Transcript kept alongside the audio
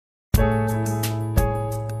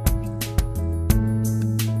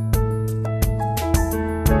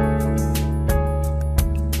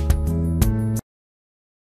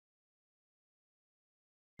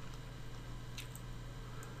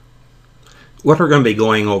What we're going to be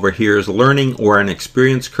going over here is learning or an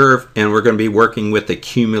experience curve, and we're going to be working with the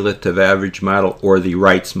cumulative average model or the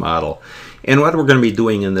Wright's model. And what we're going to be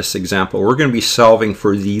doing in this example, we're going to be solving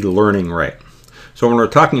for the learning rate. So when we're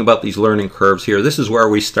talking about these learning curves here, this is where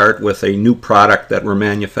we start with a new product that we're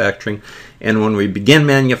manufacturing. And when we begin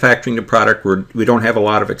manufacturing the product, we don't have a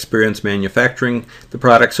lot of experience manufacturing the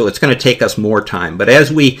product, so it's going to take us more time. But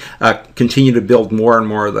as we continue to build more and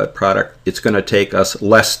more of that product, it's going to take us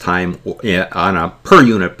less time on a per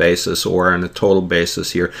unit basis or on a total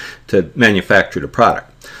basis here to manufacture the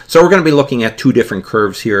product. So we're going to be looking at two different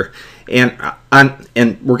curves here. And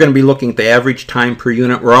we're going to be looking at the average time per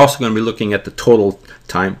unit. We're also going to be looking at the total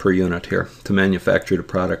time per unit here to manufacture the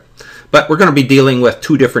product. But we're going to be dealing with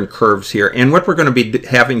two different curves here. And what we're going to be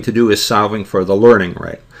having to do is solving for the learning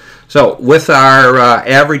rate. So with our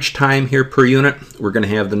average time here per unit, we're going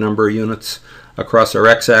to have the number of units across our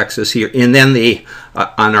x-axis here. And then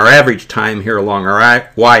on our average time here along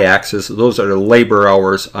our y-axis, those are the labor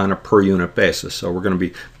hours on a per unit basis. So we're going to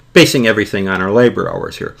be basing everything on our labor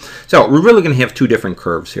hours here. So we're really going to have two different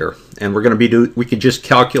curves here, and we're going to we could just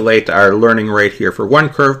calculate our learning rate here for one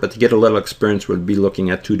curve, but to get a little experience we'll be looking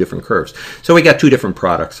at two different curves. So we got two different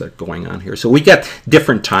products that are going on here. So we got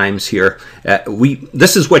different times here.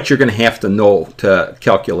 This is what you're going to have to know to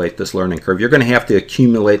calculate this learning curve. You're going to have to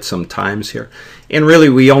accumulate some times here, and really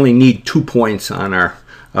we only need 2 points on our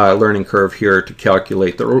learning curve here to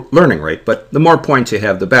calculate the learning rate, but the more points you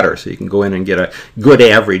have, the better. So you can go in and get a good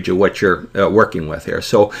average of what you're working with here.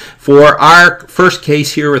 So for our first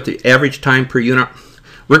case here with the average time per unit,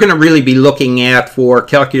 we're going to really be looking at, for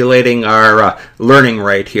calculating our learning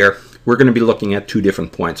rate here, we're going to be looking at two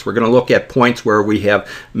different points. We're going to look at points where we have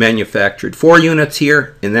manufactured 4 units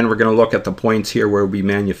here, and then we're going to look at the points here where we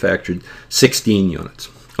manufactured 16 units.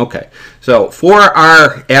 Okay, so for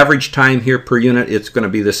our average time here per unit, it's going to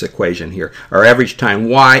be this equation here. Our average time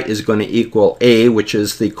y is going to equal a, which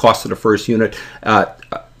is the cost of the first unit,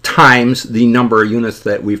 times the number of units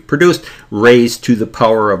that we've produced, raised to the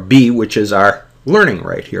power of b, which is our learning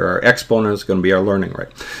rate here. Our exponent is going to be our learning rate.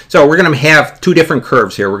 So we're going to have two different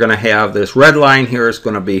curves here. We're going to have this red line here is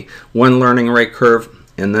going to be one learning rate curve,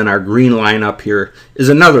 and then our green line up here is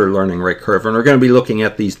another learning rate curve. And we're going to be looking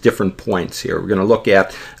at these different points here. We're going to look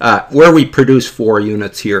at where we produce 4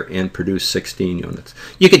 units here and produce 16 units.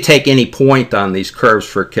 You could take any point on these curves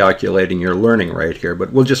for calculating your learning rate here,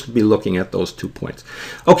 but we'll just be looking at those 2 points.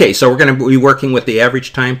 Okay, so we're going to be working with the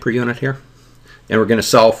average time per unit here, and we're going to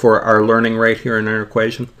solve for our learning rate here in our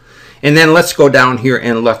equation. And then let's go down here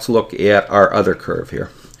and let's look at our other curve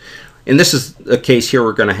here. And this is the case here.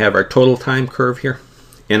 We're going to have our total time curve here.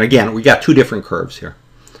 And again, we got two different curves here,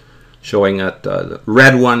 showing that the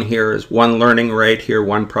red one here is one learning rate here,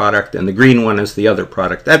 one product, and the green one is the other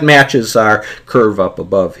product. That matches our curve up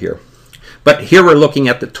above here. But here we're looking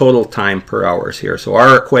at the total time per hours here. So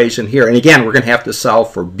our equation here, and again, we're going to have to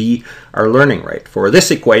solve for b, our learning rate. For this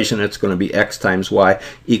equation, it's going to be x times y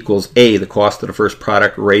equals a, the cost of the first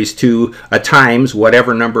product, raised to times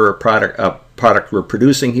whatever number of product we're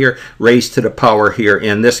producing here, raised to the power here.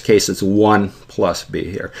 In this case, it's 1 plus b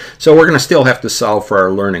here. So we're going to still have to solve for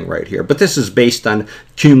our learning rate here. But this is based on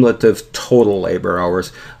cumulative total labor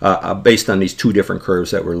hours, based on these two different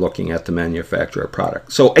curves that we're looking at to manufacture a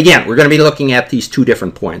product. So again, we're going to be looking at these two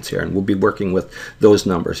different points here, and we'll be working with those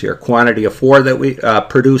numbers here. Quantity of 4 that we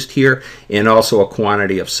produced here, and also a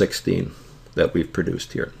quantity of 16 that we've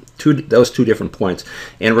produced here. Those two different points,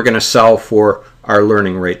 and we're going to solve for our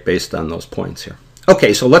learning rate based on those points here.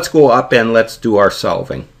 Okay, so let's go up and let's do our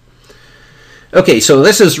solving. Okay, so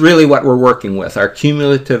this is really what we're working with, our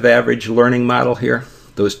cumulative average learning model here,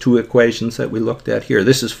 those two equations that we looked at here.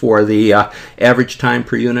 This is for the average time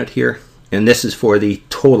per unit here, and this is for the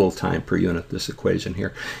total time per unit, this equation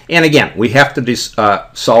here. And again, we have to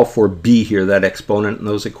solve for b here, that exponent in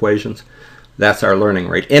those equations. That's our learning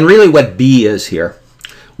rate. And really what b is here,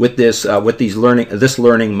 with this this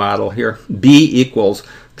learning model here, b equals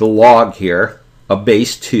the log here of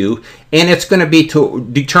base 2, and it's going to be to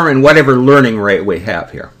determine whatever learning rate we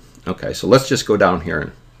have here. Okay, so let's just go down here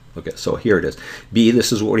and okay, so here it is. b,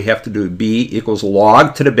 this is what we have to do. b equals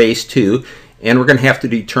log to the base 2, and we're going to have to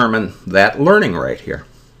determine that learning rate here.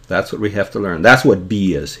 That's what we have to learn. That's what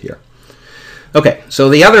b is here. Okay, so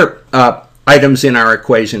the other items in our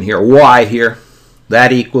equation here, y here,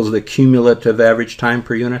 that equals the cumulative average time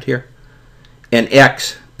per unit here, and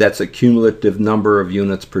x, that's a cumulative number of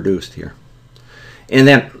units produced here. And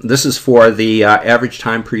then this is for the average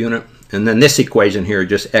time per unit, and then this equation here,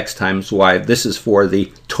 just x times y, this is for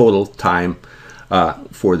the total time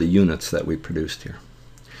for the units that we produced here.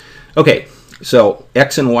 Okay, so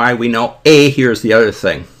x and y we know. A here is the other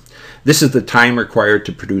thing. This is the time required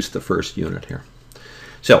to produce the first unit here.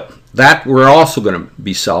 So that we're also going to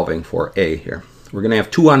be solving for A here. We're going to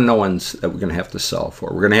have two unknowns that we're going to have to solve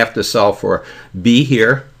for. We're going to have to solve for B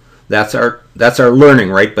here. That's our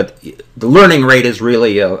learning rate, but the learning rate is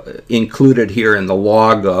really included here in the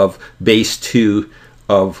log of base 2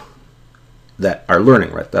 of that our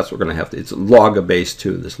learning rate. That's what we're going to have to, it's log of base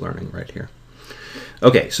 2, this learning rate here.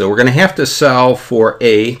 Okay, so we're going to have to solve for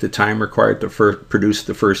A, the time required to produce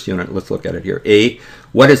the first unit. Let's look at it here. A,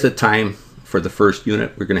 what is the time for the first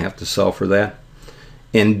unit? We're going to have to solve for that.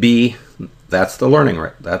 And B, that's the learning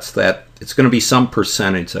rate. That's that. It's going to be some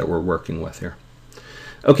percentage that we're working with here.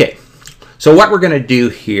 Okay, so what we're going to do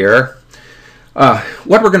here,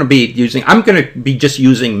 what we're going to be using, I'm going to be just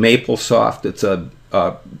using MapleSoft. It's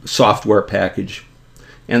a software package.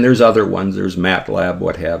 And there's other ones. There's MATLAB,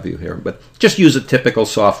 what have you here. But just use a typical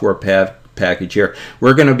software package here.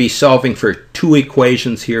 We're going to be solving for two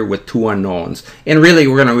equations here with two unknowns. And really,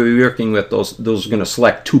 we're going to be working with those. Those are going to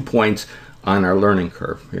select 2 points on our learning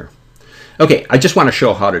curve here. Okay, I just want to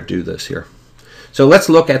show how to do this here. So let's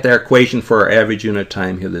look at the equation for our average unit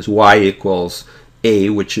time here. This y equals A,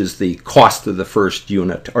 which is the cost of the first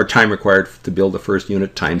unit, or time required to build the first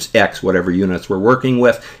unit, times x, whatever units we're working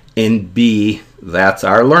with, and B, that's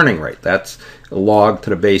our learning rate. That's log to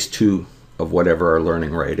the base 2 of whatever our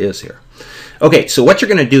learning rate is here. Okay, so what you're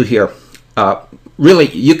going to do here, really,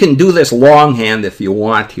 you can do this longhand if you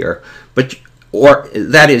want here, but or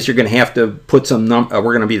that is, you're going to have to put some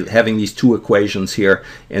we're going to be having these two equations here,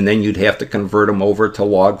 and then you'd have to convert them over to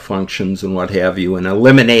log functions and what have you, and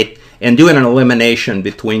eliminate, and do an elimination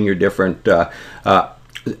between your different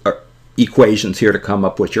equations here to come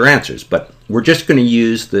up with your answers. But we're just going to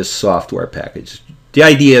use this software package. The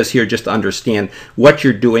idea is here just to understand what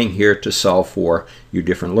you're doing here to solve for your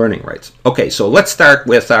different learning rates. Okay, so let's start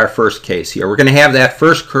with our first case here. We're going to have that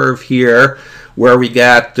first curve here where we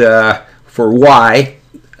got for y,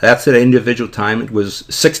 that's at individual time, it was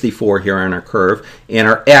 64 here on our curve, and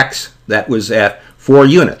our x, that was at 4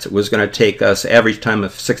 units. It was going to take us average time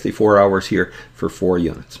of 64 hours here for 4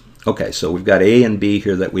 units. Okay, so we've got A and B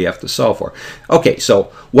here that we have to solve for. Okay,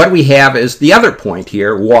 so what we have is the other point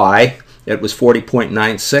here, y, it was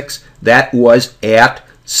 40.96. That was at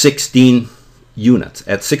 16 units.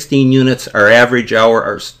 At 16 units, our average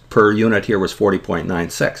hours per unit here was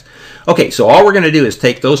 40.96. Okay, so all we're going to do is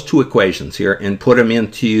take those two equations here and put them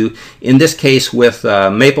into, in this case with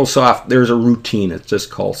MapleSoft, there's a routine. It's just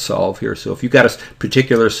called solve here. So if you've got a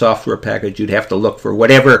particular software package, you'd have to look for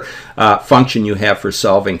whatever function you have for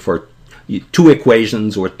solving for two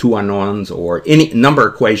equations or two unknowns, or any number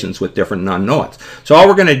of equations with different unknowns. So all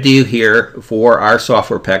we're going to do here for our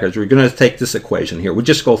software package, we're going to take this equation here. We'll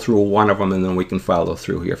just go through one of them and then we can follow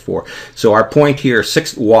through here for. So our point here,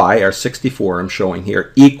 y, our 64 I'm showing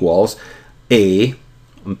here, equals A,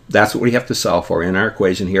 that's what we have to solve for in our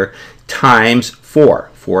equation here, times 4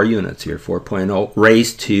 units here, 4.0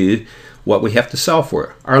 raised to what we have to solve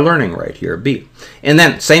for, our learning rate here, B. And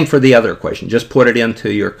then same for the other equation. Just put it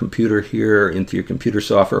into your computer here, into your computer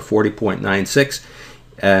software, 40.96.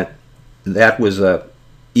 That was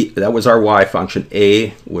our y function.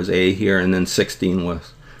 A was A here, and then 16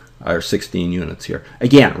 was our 16 units here.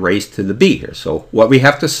 Again, raised to the B here. So what we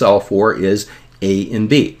have to solve for is A and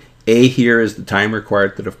B. A here is the time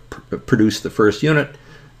required to produce the first unit.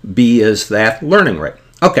 B is that learning rate.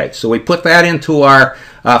 Okay, so we put that into our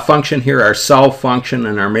function here, our solve function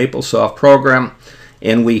in our MapleSoft program,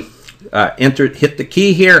 and we hit the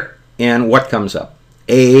key here, and what comes up?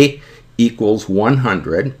 A equals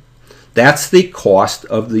 100. That's the cost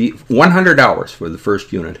of the 100 hours for the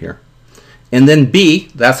first unit here. And then B,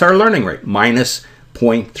 that's our learning rate, minus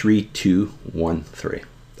 0.3213.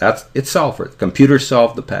 It's solved for it. The computer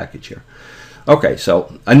solved the package here. Okay,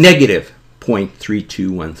 so a negative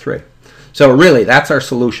 0.3213. So really, that's our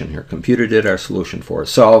solution here. Computer did our solution for us.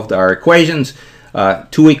 Solved our equations,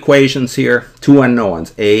 two equations here, two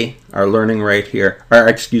unknowns. A, our learning rate here, or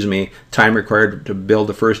excuse me, time required to build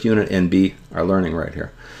the first unit, and B, our learning rate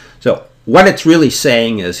here. So what it's really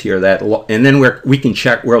saying is here that, and then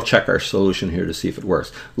we'll check our solution here to see if it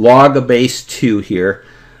works. Log of base 2 here.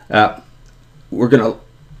 We're gonna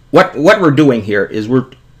what we're doing here is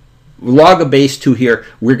log of base 2 here,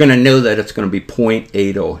 we're going to know that it's going to be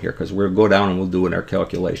 0.80 here, because we'll go down and we'll do in our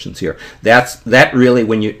calculations here. That really,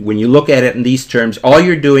 when you look at it in these terms, all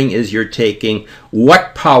you're doing is you're taking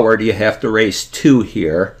what power do you have to raise 2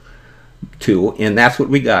 here, 2, and that's what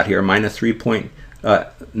we got here, minus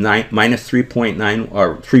 3.9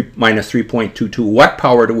 or minus 3.22. What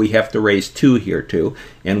power do we have to raise 2 here to?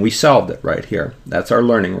 And we solved it right here. That's our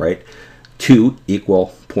learning rate. 2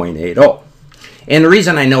 equal 0.80. And the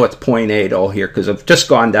reason I know it's 0.80 here, because I've just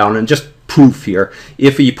gone down and just proof here.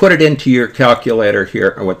 If you put it into your calculator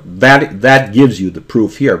here, that gives you the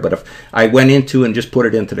proof here. But if I went into and just put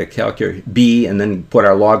it into the calculator, b, and then put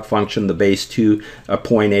our log function, the base 2,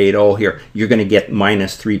 0.80 here, you're going to get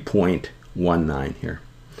minus 3.19 here.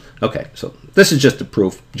 Okay, so this is just a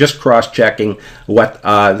proof, just cross-checking what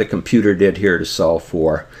the computer did here to solve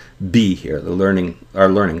for b here, the our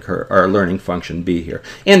learning function b here.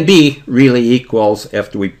 And b really equals,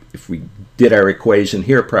 if we did our equation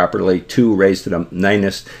here properly, 2 raised to the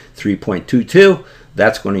minus 3.22,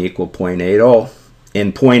 that's going to equal 0.80,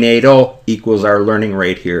 and 0.80 equals our learning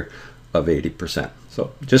rate here of 80%.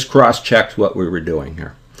 So just cross-checked what we were doing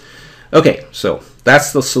here. Okay, so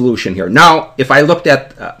that's the solution here. Now, if I looked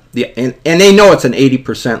at and they know it's an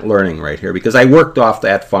 80% learning rate here because I worked off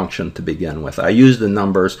that function to begin with. I used the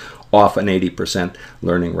numbers off an 80%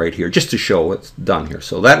 learning rate here just to show what's done here.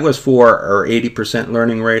 So that was for our 80%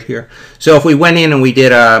 learning rate here. So if we went in and we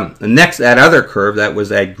did that other curve, that was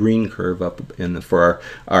that green curve up in the, for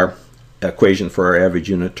our equation for our average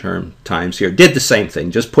unit term times here, did the same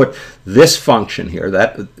thing. Just put this function here,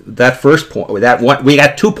 that first point, we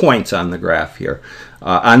got 2 points on the graph here,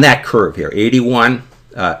 on that curve here, 81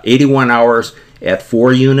 hours at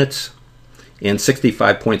 4 units and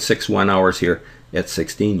 65.61 hours here at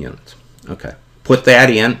 16 units. Okay, put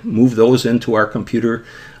that in, move those into our computer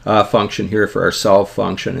function here for our solve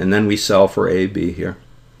function, and then we solve for a, b here.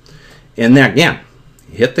 And then again,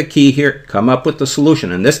 hit the key here, come up with the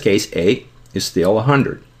solution. In this case, A is still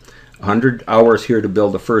 100. 100 hours here to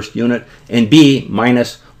build the first unit, and B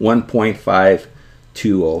minus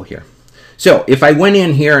 1.520 here. So if I went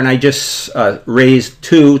in here and I just raised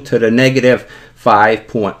 2 to the negative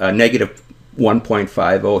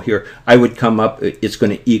 1.50 here, I would come up, it's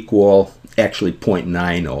going to equal actually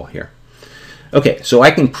 0.90 here. Okay, so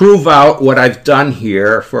I can prove out what I've done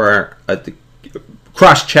here for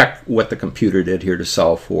cross-check what the computer did here to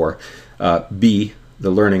solve for B, the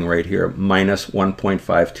learning rate here, minus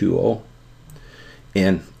 1.520,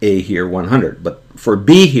 and A here, 100. But for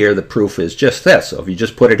B here, the proof is just this. So if you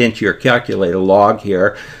just put it into your calculator, log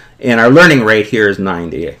here, and our learning rate here is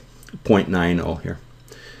 0.90 here.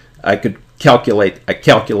 I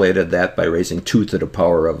calculated that by raising 2 to the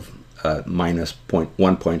power of minus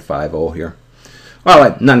 1.50 here.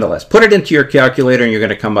 Well, nonetheless, put it into your calculator and you're going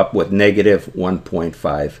to come up with negative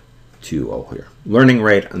 1.520 here. Learning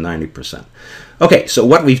rate of 90%. Okay, so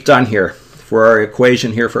what we've done here for our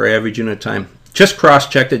equation here for our average unit time, just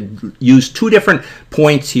cross-checked it, used 2 different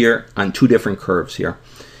points here on 2 different curves here.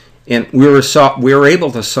 And we were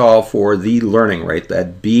able to solve for the learning rate,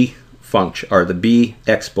 that b function, or the b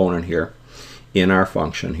exponent here in our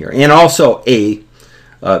function here. And also a,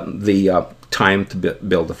 the time to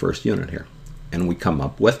build the first unit here. And we come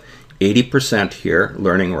up with 80% here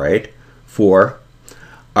learning rate for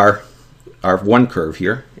our one curve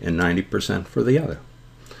here and 90% for the other.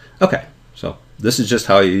 Okay, so this is just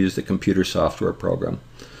how you use the computer software program.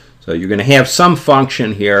 So you're going to have some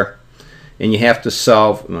function here and you have to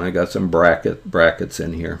solve, and I got some brackets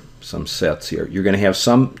in here, some sets here. You're going to have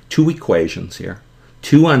 2 equations here,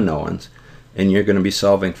 2 unknowns, and you're going to be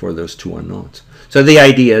solving for those 2 unknowns. So the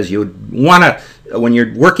idea is you'd want to, when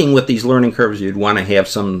you're working with these learning curves, you'd want to have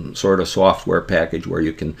some sort of software package where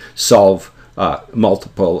you can solve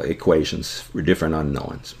multiple equations for different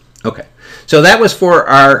unknowns. Okay, so that was for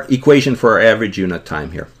our equation for our average unit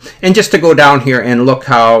time here. And just to go down here and look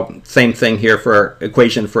how, same thing here for our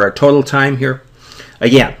equation for our total time here.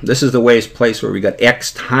 Again, this is the place where we got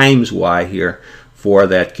x times y here for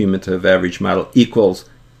that cumulative average model equals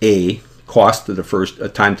a, cost of the first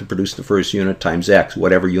time to produce the first unit, times x,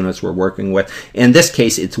 whatever units we're working with. In this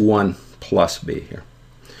case, it's 1 plus b here.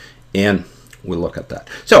 And we'll look at that.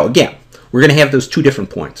 So again, we're going to have those 2 different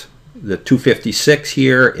points. The 256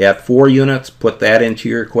 here at 4 units, put that into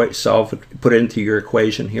your equation, put it into your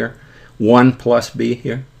equation here. 1 plus b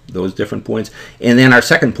here, those different points. And then our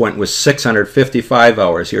second point was 655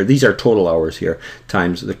 hours here. These are total hours here,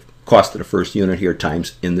 times the cost of the first unit here,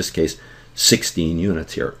 times, in this case, 16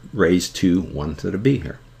 units here, raised to 1 to the b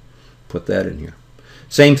here. Put that in here.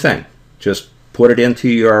 Same thing, just put it into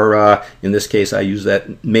your, in this case I use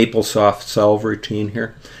that MapleSoft solve routine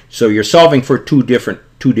here. So you're solving for two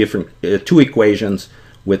equations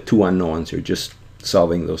with 2 unknowns. You're just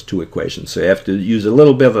solving those 2 equations. So you have to use a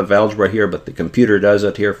little bit of algebra here, but the computer does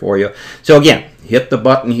it here for you. So again, hit the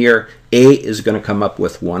button here. A is going to come up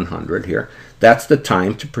with 100 here. That's the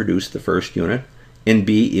time to produce the first unit. And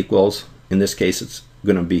B equals, in this case, it's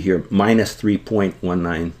going to be here minus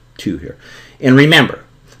 3.192 here. And remember,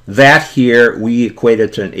 that here we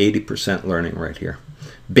equated to an 80% learning rate here.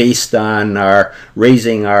 based on our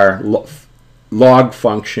raising our log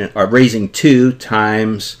function, or raising 2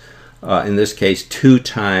 times, in this case, 2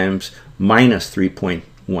 times minus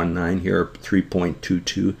 3.19 here,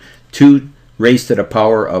 3.22. 2 raised to the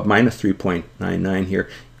power of minus 3.99 here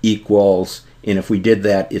equals, and if we did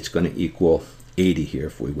that, it's going to equal 80 here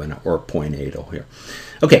if we went, or 0.80 here.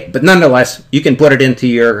 Okay, but nonetheless, you can put it into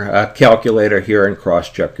your calculator here and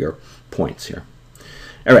cross-check your points here.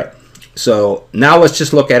 All right, so now let's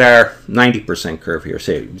just look at our 90% curve here.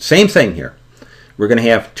 Same thing here. We're going to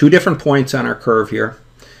have 2 different points on our curve here,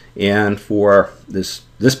 and for this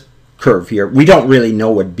curve here, we don't really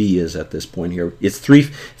know what B is at this point here. It's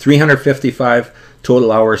 355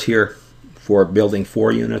 total hours here for building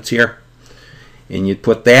 4 units here, and you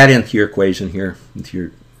put that into your equation here,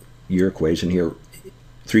 into your equation here.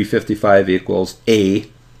 355 equals A,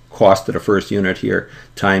 cost of the first unit here,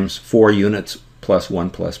 times 4 units plus 1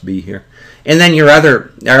 plus B here. And then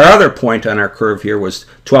our other point on our curve here was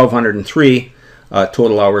 1203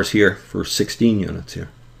 total hours here for 16 units here.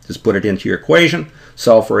 Just put it into your equation,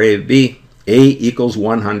 solve for A and B. A equals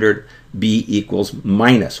 100, B equals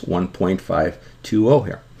minus 1.520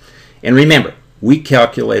 here. And remember, we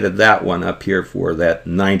calculated that one up here for that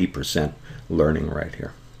 90% learning rate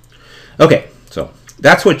here. Okay, so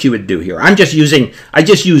that's what you would do here. I just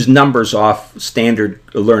use numbers off standard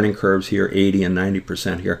learning curves here, 80 and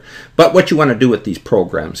 90% here. But what you want to do with these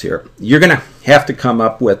programs here, you're going to have to come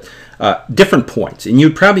up with different points. And you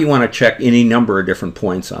probably want to check any number of different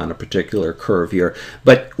points on a particular curve here.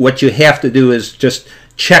 But what you have to do is just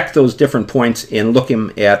check those different points and look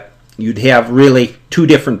them at. You'd have really 2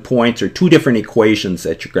 different points or 2 different equations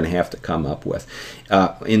that you're going to have to come up with.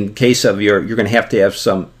 In case of you're going to have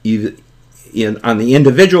some, on the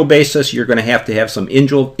individual basis, you're going to have some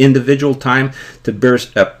individual time to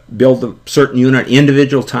build a certain unit,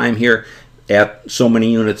 individual time here at so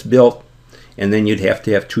many units built, and then you'd have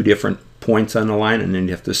to have 2 different points on the line, and then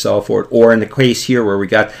you have to solve for it. Or in the case here where we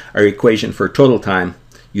got our equation for total time,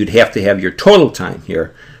 you'd have to have your total time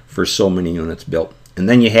here for so many units built. And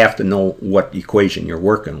then you have to know what equation you're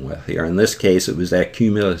working with here. In this case, it was that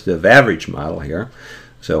cumulative average model here.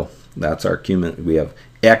 So that's our cumulative. We have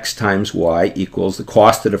X times Y equals the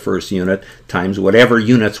cost of the first unit times whatever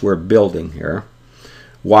units we're building here.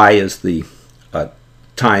 Y is the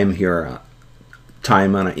time here,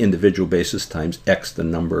 time on an individual basis, times X, the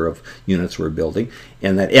number of units we're building.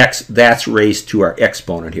 And that X, that's raised to our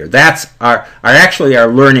exponent here. That's actually our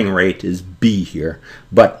learning rate is B here.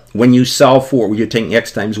 But when you solve for, when you're taking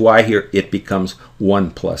X times Y here, it becomes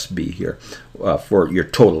 1 plus B here for your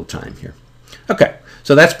total time here. Okay,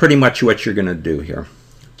 so that's pretty much what you're going to do here.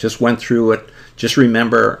 Just went through it. Just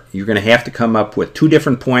remember, you're going to have to come up with 2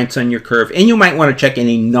 different points on your curve. And you might want to check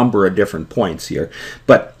any number of different points here.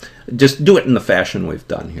 But just do it in the fashion we've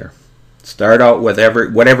done here. Start out with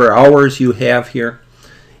whatever hours you have here,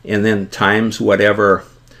 and then times whatever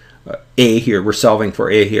A here. We're solving for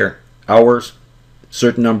A here. Hours,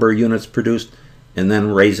 certain number of units produced, and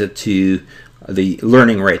then raise it to the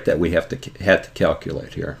learning rate that we had to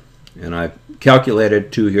calculate here. And I've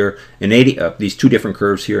calculated here these 2 different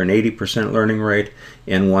curves here, an 80% learning rate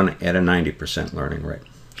and one at a 90% learning rate.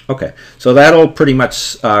 Okay, so that'll pretty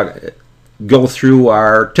much go through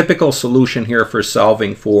our typical solution here for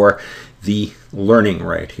solving for the learning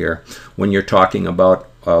rate here when you're talking about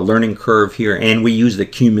a learning curve here, and we use the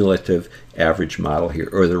cumulative average model here,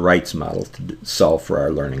 or the Wright's model, to solve for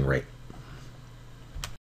our learning rate.